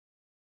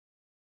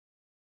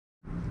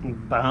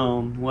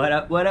Boom. What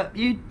up,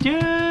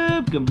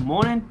 YouTube? Good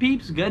morning,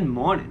 peeps. Good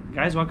morning.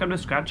 Guys, welcome to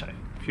Scratch Life.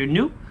 If you're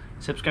new,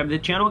 subscribe to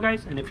the channel,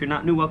 guys. And if you're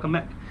not new, welcome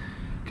back.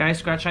 Guys,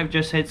 Scratch Life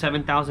just hit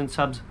 7,000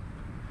 subs.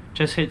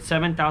 Just hit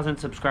 7,000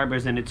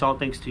 subscribers, and it's all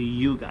thanks to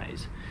you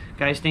guys.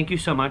 Guys, thank you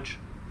so much.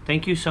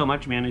 Thank you so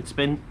much, man. It's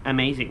been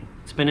amazing.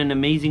 It's been an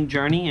amazing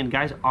journey, and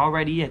guys,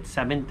 already at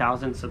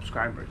 7,000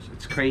 subscribers.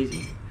 It's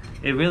crazy.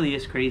 It really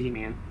is crazy,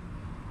 man.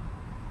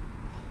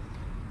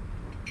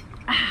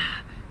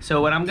 So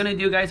what I'm gonna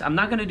do, guys, I'm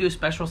not gonna do a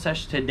special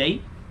sesh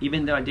today,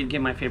 even though I did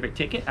get my favorite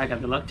ticket. I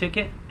got the luck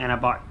ticket, and I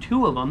bought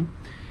 2 of them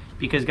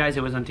because, guys,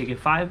 it was on ticket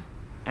 5,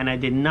 and I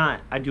did not.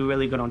 I do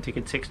really good on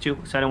ticket 6 too,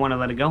 so I don't want to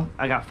let it go.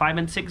 I got 5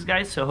 and 6,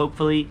 guys, so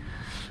hopefully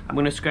I'm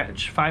gonna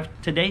scratch 5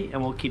 today,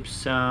 and we'll keep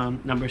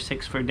number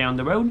 6 for down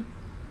the road.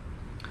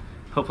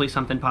 Hopefully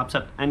something pops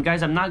up. And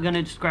guys, I'm not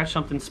gonna scratch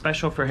something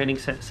special for hitting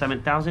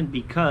 7,000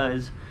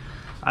 because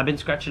I've been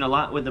scratching a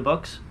lot with the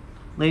books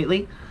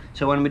lately.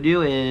 So what I'm gonna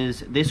do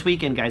is this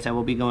weekend, guys, I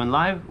will be going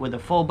live with a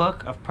full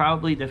book of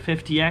probably the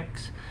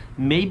 50X,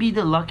 maybe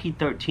the Lucky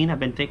 13. I've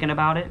been thinking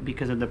about it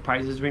because of the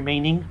prizes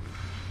remaining.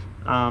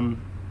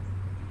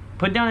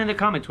 Put down in the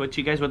comments what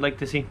you guys would like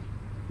to see,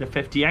 the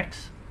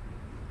 50X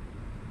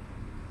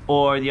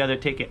or the other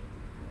ticket.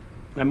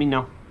 Let me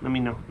know. Let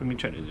me know. Let me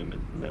try to zoom in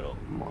a little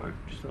more,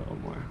 just a little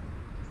more.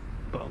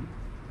 Boom.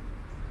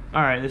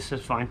 All right, this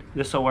is fine.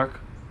 This will work.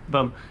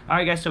 Boom. All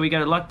right, guys. So we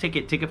got a luck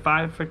ticket, ticket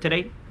 5 for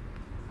today.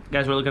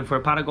 Guys, we're looking for a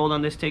pot of gold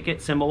on this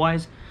ticket,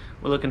 symbol-wise.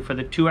 We're looking for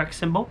the 2X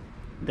symbol,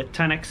 the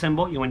 10X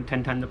symbol, you win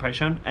 10 times the price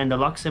shown, and the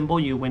luck symbol,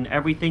 you win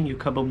everything, you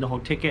kaboom the whole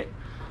ticket,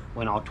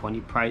 win all 20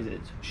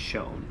 prizes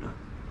shown.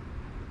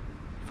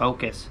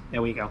 Focus.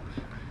 There we go.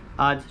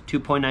 Odds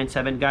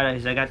 2.97.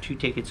 Guys, I got 2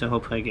 tickets, so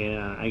hopefully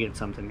I get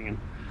something, man.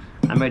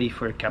 I'm ready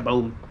for a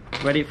kaboom.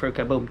 Ready for a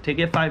kaboom.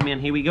 Ticket 5, man.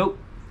 Here we go.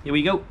 Here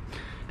we go.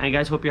 And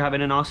guys, hope you're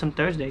having an awesome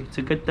Thursday. It's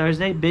a good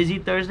Thursday, busy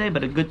Thursday,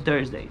 but a good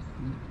Thursday.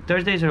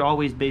 Thursdays are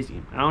always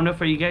busy. I don't know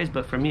for you guys,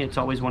 but for me, it's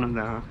always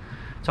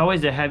it's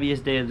always the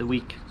heaviest day of the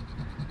week.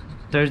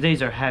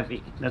 Thursdays are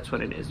heavy. That's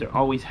what it is. They're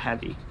always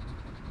heavy.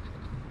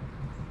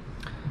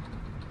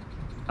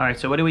 All right,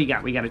 so what do we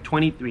got? We got a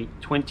 23,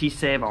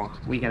 27.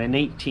 We got an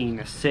 18,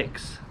 a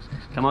 6.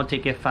 Come on,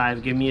 ticket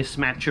 5. Give me a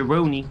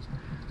smatcheroni.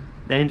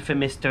 The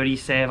infamous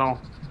 37,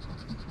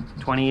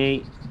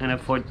 28, and a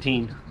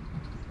 14.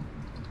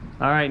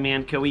 All right,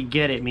 man. Can we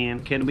get it,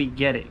 man? Can we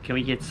get it? Can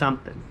we get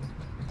something?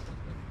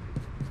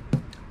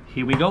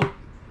 Here we go.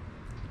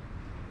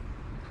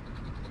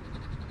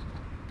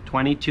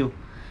 22.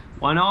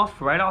 One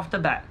off right off the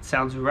bat.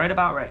 Sounds right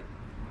about right.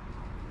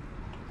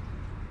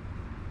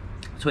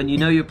 It's when you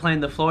know you're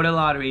playing the Florida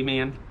lottery,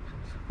 man.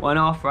 One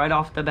off right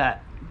off the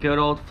bat. Good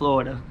old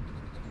Florida.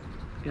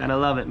 Gotta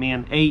love it,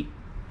 man. 8.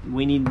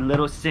 We need a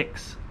little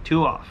 6.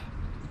 2 off.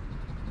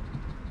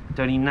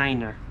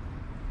 39er.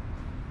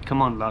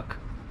 Come on, luck.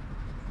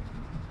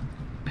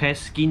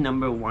 Pesky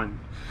number 1.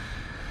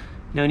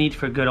 No need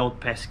for good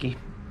old pesky.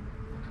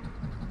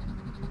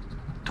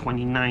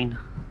 29.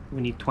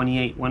 We need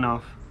 28. 1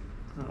 off.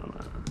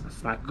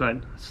 That's not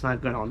good. It's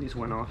not good. All these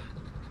 1 off.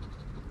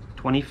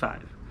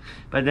 25.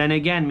 But then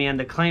again, man,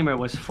 the claimer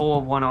was full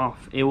of 1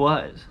 off. It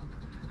was.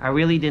 I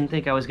really didn't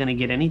think I was gonna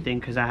get anything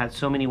because I had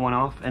so many 1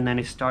 off, and then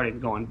it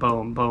started going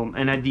boom, boom,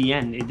 and at the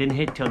end, it didn't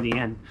hit till the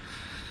end.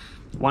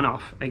 1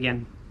 off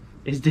again.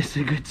 Is this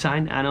a good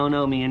sign? I don't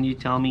know, man. You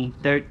tell me.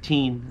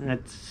 13.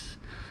 That's.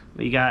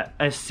 We got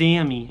a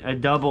Sammy, a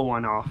double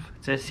 1 off.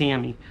 It's a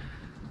Sammy.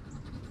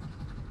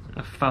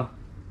 A foe.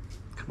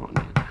 Come on,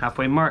 man.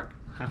 Halfway mark.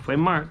 Halfway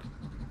mark.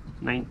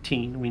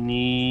 19. We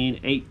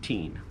need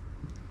 18.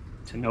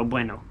 It's a no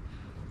bueno.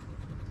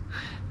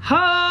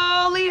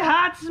 Holy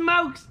hot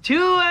smokes!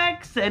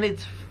 2X, and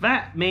it's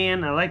fat,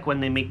 man. I like when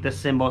they make the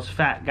symbols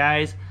fat,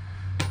 guys.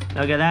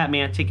 Look at that,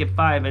 man. Ticket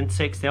 5 and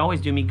 6. They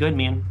always do me good,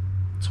 man.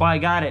 That's why I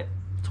got it.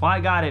 That's why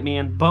I got it,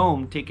 man.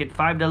 Boom. Ticket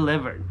 5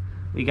 delivered.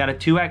 We got a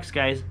 2X,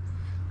 guys.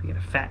 We got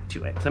a fat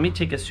 2X. Let me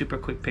take a super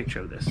quick picture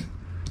of this.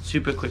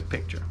 Super quick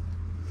picture.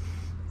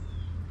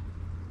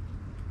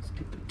 Let's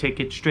get the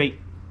ticket straight.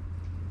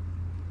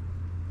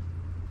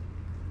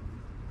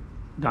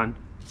 Done.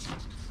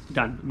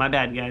 Done. My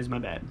bad, guys. My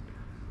bad.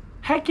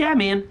 Heck yeah,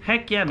 man.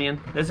 Heck yeah, man.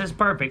 This is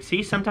perfect.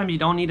 See, sometimes you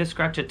don't need to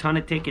scratch a ton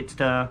of tickets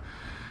to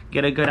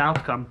get a good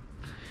outcome.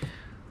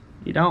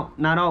 You don't.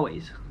 Not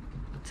always.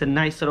 It's a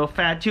nice little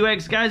fat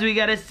 2X, guys. We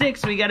got a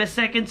 6. We got a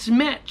second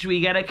smash.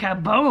 We got a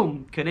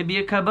kaboom. Could it be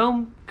a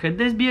kaboom? Could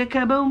this be a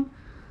kaboom?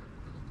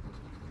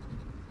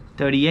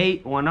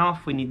 38. 1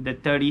 off. We need the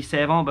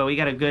 37, but we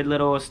got a good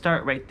little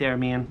start right there,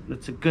 man.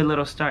 It's a good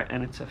little start,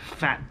 and it's a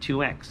fat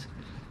 2X.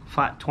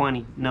 Flat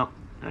 20. No,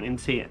 I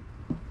didn't see it.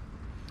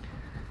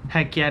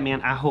 Heck yeah,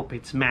 man. I hope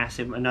it's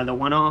massive. Another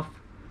 1 off.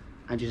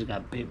 I just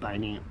got bit by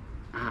an ant.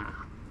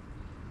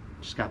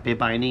 Just got bit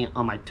by an ant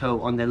on my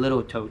toe, on the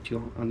little toe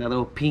too, on the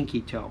little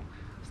pinky toe.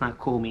 It's not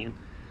cool, man.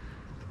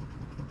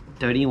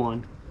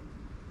 31.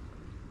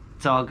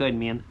 It's all good,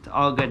 man. It's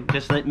all good.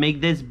 Just make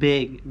this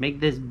big.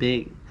 Make this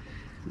big.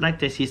 I'd like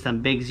to see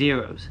some big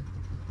zeros.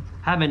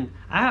 I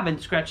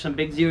haven't scratched some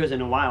big zeros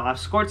in a while. I've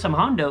scored some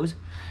hondos,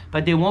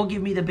 but they won't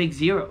give me the big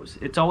zeros.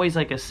 It's always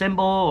like a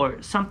symbol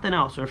or something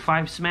else, or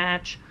 5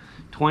 smash,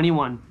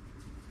 21.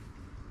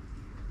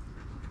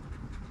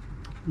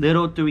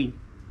 Little 3.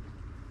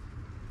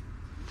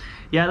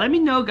 Yeah, let me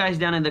know, guys,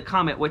 down in the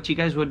comment what you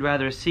guys would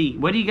rather see.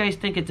 What do you guys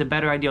think it's a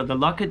better idea? The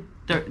Lucky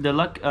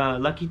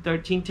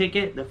 13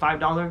 ticket, the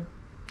 $5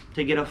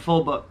 to get a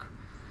full book.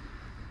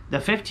 The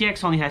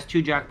 50X only has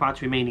 2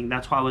 jackpots remaining.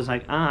 That's why I was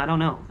like, I don't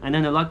know. And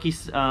then the Lucky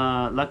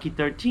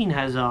 13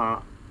 has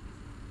 5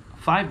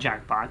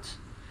 jackpots,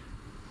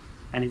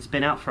 and it's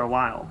been out for a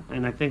while.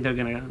 And I think they're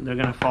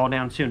gonna fall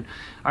down soon.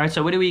 All right,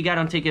 so what do we got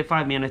on ticket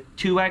 5, man? A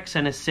 2X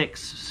and a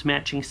 6,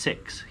 matching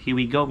 6. Here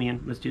we go,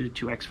 man. Let's do the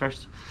 2X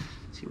first.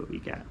 See what we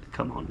got.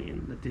 Come on,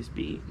 man. Let this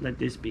be. Let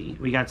this be.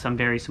 We got some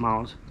very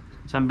smalls.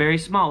 Some very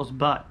smalls,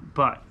 but.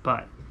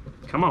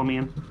 Come on,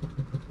 man.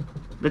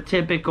 The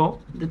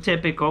typical.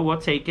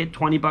 We'll take it.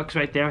 20 bucks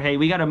right there. Hey,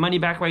 we got our money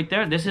back right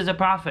there. This is a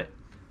profit.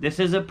 This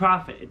is a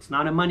profit. It's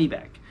not a money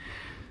back.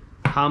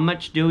 How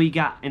much do we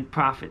got in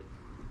profit?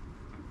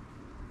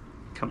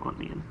 Come on,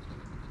 man.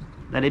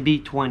 Let it be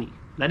 20.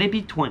 Let it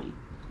be 20.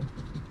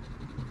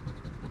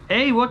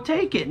 Hey, we'll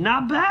take it.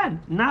 Not bad.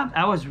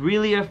 I was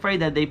really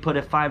afraid that they put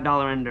a $5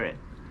 under it.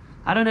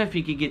 I don't know if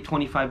you could get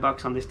 25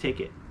 bucks on this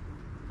ticket.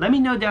 Let me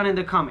know down in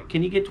the comment.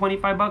 Can you get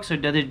 25 bucks, or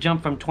does it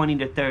jump from 20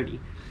 to 30?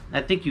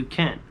 I think you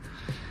can.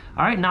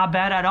 All right, not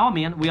bad at all,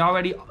 man. We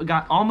already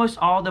got almost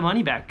all the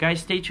money back.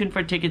 Guys, stay tuned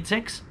for ticket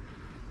 6.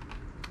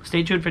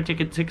 Stay tuned for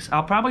ticket 6.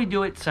 I'll probably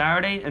do it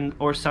Saturday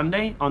or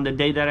Sunday on the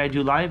day that I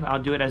do live.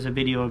 I'll do it as a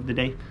video of the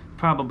day.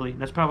 Probably.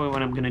 That's probably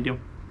what I'm going to do.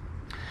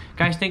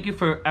 Guys, thank you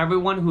for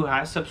everyone who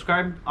has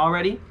subscribed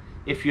already.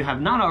 If you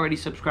have not already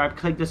subscribed,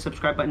 click the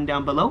subscribe button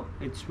down below.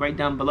 It's right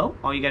down below.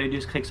 All you got to do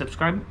is click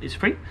subscribe. It's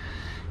free.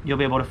 You'll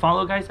be able to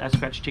follow, guys. I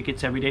scratch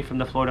tickets every day from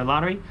the Florida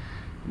Lottery.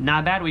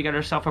 Not bad. We got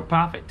ourselves a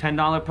profit.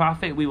 $10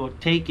 profit. We will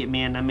take it,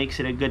 man. That makes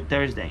it a good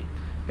Thursday.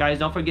 Guys,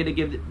 don't forget to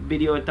give the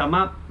video a thumb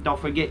up. Don't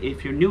forget,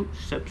 if you're new,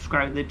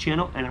 subscribe to the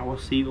channel. And I will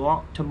see you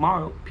all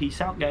tomorrow. Peace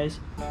out, guys.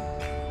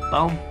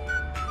 Boom.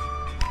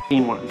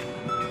 Scheme 1.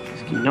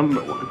 Scheme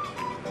number 1.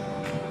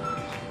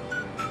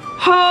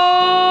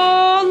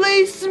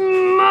 Holy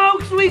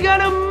smokes, we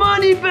got a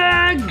money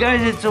bag!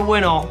 Guys, it's a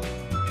win-all.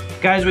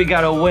 Guys, we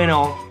got a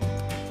win-all.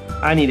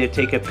 I need to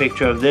take a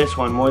picture of this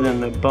one more than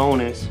the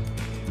bonus.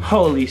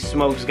 Holy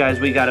smokes, guys,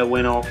 we got a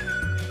win-all.